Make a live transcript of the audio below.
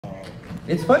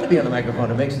It's fun to be on the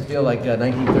microphone. It makes it feel like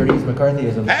 1930s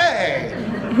McCarthyism. Hey!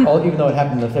 Even though it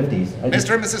happened in the 50s.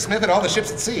 Mr. and Mrs. Smith and all the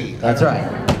ships at sea. That's right.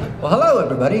 Well, hello,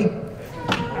 everybody.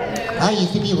 I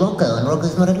used to be Rocko, and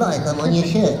Rocko's not alive. I'm on your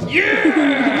shirt.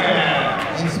 Yeah!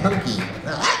 I'm Spunky.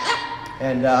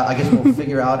 And I guess we'll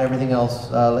figure out everything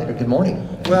else later. Good morning.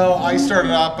 Well, I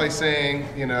started off by saying,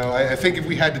 you know, I think if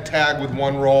we had to tag with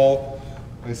one role,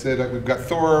 I said we've got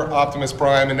Thor, Optimus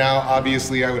Prime, and now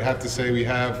obviously I would have to say we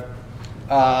have.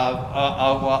 What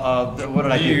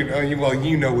did I do? Well,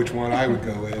 you know which one I would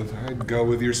go with. I'd go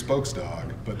with your spokes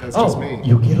dog, but that's just me.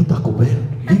 Yo quiero Taco Bell.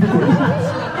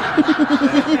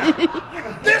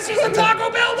 This is a Taco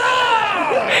Bell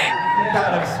dog!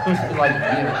 God, I'm supposed to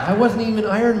I wasn't even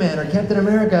Iron Man or Captain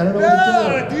America. I don't know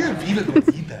what to do. Dude, Viva con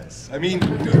Vidas. I mean,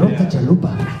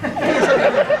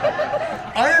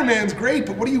 Iron Man's great,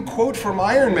 but what do you quote from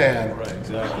Iron Man? Right,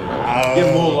 exactly.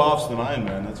 Get more laughs than Iron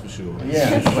Man, that's for sure.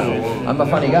 Yeah, I'm a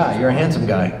funny guy. You're a handsome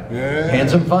guy. Yeah.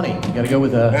 Handsome, funny. You gotta go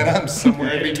with a. And I'm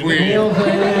somewhere in between. I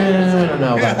don't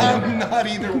know about that. I'm not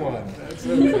either one. That's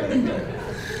okay.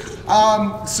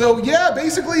 So yeah,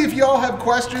 basically, if y'all have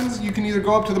questions, you can either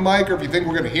go up to the mic, or if you think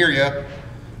we're gonna hear you.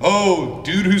 Oh,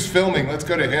 dude, who's filming? Let's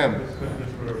go to him.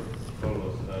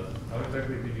 How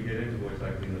exactly did you get into voice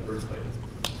acting in the first place?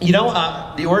 You know,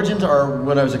 the origins are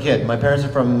when I was a kid. My parents are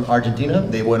from Argentina,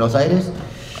 de Buenos Aires.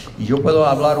 Y yo puedo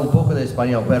hablar un poco de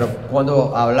español, pero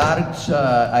cuando hablar,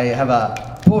 I have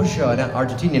a posh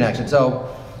Argentinian accent. So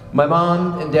my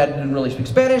mom and dad didn't really speak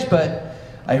Spanish, but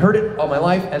I heard it all my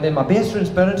life. And then my best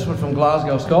friend's parents were from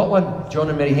Glasgow, Scotland, John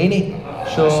and Mary Haney.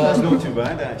 So that's not too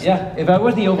bad, actually. Yeah, if I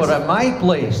wasn't over at my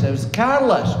place, it was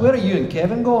Carlos. Where are you and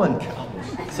Kevin going?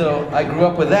 So I grew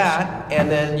up with that, and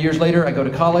then years later I go to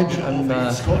college. I'm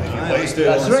That's right.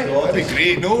 That'd be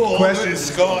great. No, Questions it's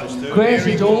Scotch.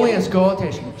 Questions only in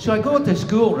Scottish. So I go to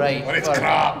school, right? But it's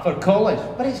crap. For college.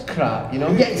 But it's crap, you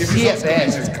know. Yeah, If see it's it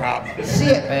best. It's crap. See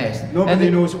it best. Nobody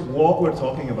knows what we're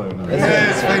talking about now. Yeah,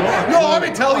 it's fine. No, let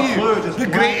me tell you, the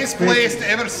greatest place to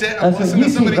ever sit and That's listen what to you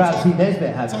see somebody Brad talk. C.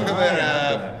 Nesbitt has. Talk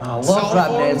about I love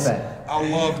Brad Nesbitt. I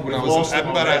loved when I was in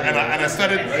Edinburgh, and I was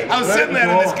sitting there,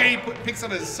 and this guy picks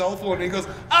up his cell phone, and he goes,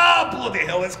 bloody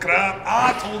hell, it's crap.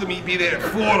 I told him he'd be there at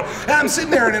 4. And I'm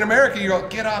sitting there, and in America, you go,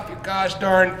 get off your gosh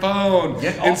darn phone.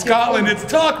 In Scotland, it's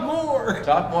talk more.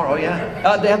 Talk more, oh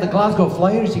yeah. They have the Glasgow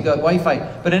Flyers, you got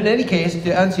Wi-Fi. But in any case,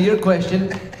 to answer your question,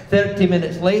 30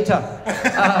 minutes later.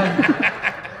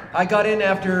 I got in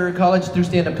after college through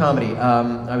stand-up comedy.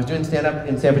 I was doing stand-up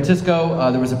in San Francisco.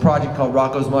 There was a project called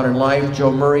Rocko's Modern Life. Joe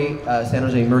Murray, San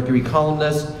Jose Mercury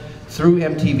columnist, through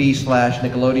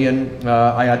MTV/Nickelodeon.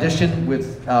 I auditioned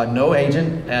with no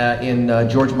agent in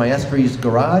George Maestри's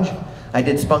garage. I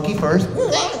did Spunky first.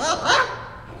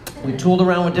 We tooled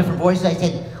around with different voices. I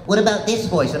said, what about this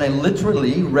voice? And I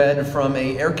literally read from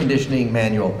an air conditioning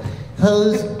manual.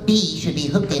 Hose B should be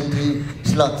hooked into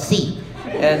slot C.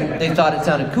 And they thought it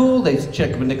sounded cool. They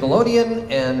checked with Nickelodeon,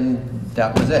 and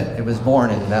that was it. It was born,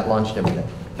 and that launched everything.